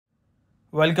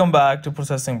Welcome back to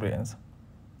Processing Brains.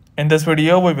 In this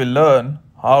video, we will learn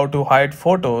how to hide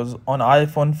photos on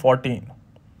iPhone 14.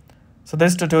 So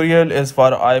this tutorial is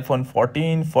for iPhone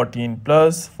 14, 14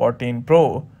 Plus, 14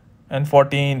 Pro, and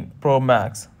 14 Pro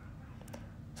Max.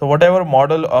 So whatever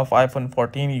model of iPhone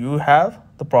 14 you have,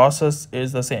 the process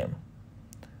is the same.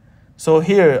 So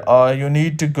here you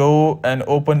need to go and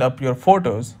open up your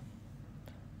photos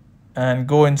and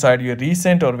go inside your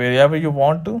recent or wherever you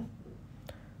want to.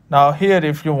 Now here,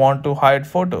 if you want to hide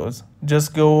photos,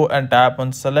 just go and tap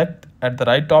on select at the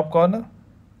right top corner.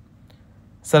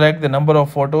 Select the number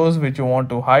of photos which you want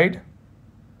to hide.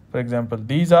 For example,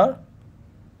 these are.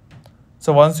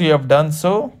 So once you have done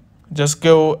so, just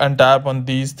go and tap on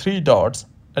these three dots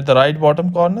at the right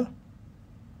bottom corner.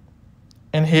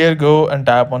 And here go and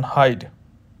tap on hide.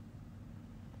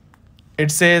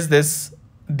 It says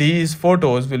these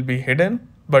photos will be hidden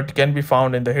but can be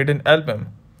found in the hidden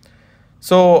album.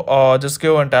 So just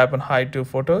go and tap on hide two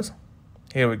photos.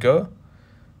 Here we go.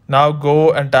 Now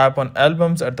go and tap on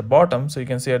albums at the bottom. So you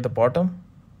can see at the bottom,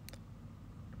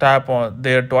 tap on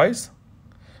there twice,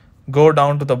 go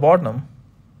down to the bottom,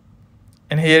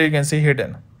 and here you can see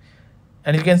hidden.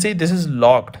 And you can see this is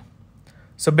locked.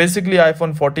 So basically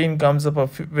iPhone 14 comes up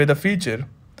with a feature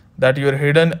that your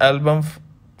hidden album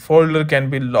folder can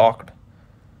be locked.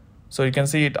 So you can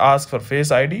see it asks for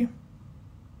Face ID.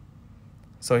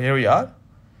 So here we are.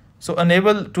 So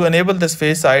to enable this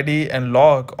Face ID and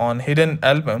lock on hidden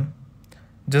album,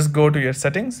 just go to your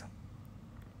settings,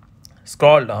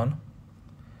 scroll down,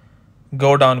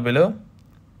 go down below,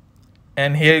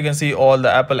 and here you can see all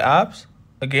the Apple apps.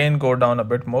 Again, go down a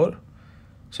bit more.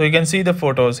 So you can see the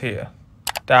photos here.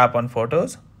 Tap on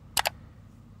photos.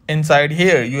 Inside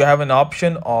here, you have an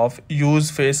option of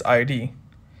use Face ID.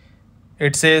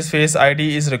 It says Face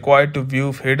ID is required to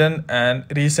view hidden and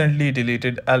recently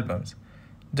deleted albums.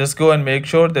 Just go and make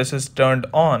sure this is turned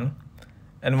on.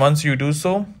 And once you do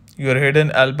so, your hidden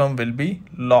album will be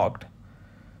locked.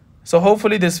 So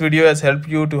hopefully this video has helped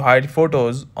you to hide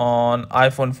photos on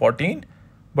iPhone 14.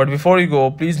 But before you go,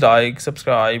 please like,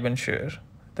 subscribe, and share.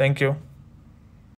 Thank you.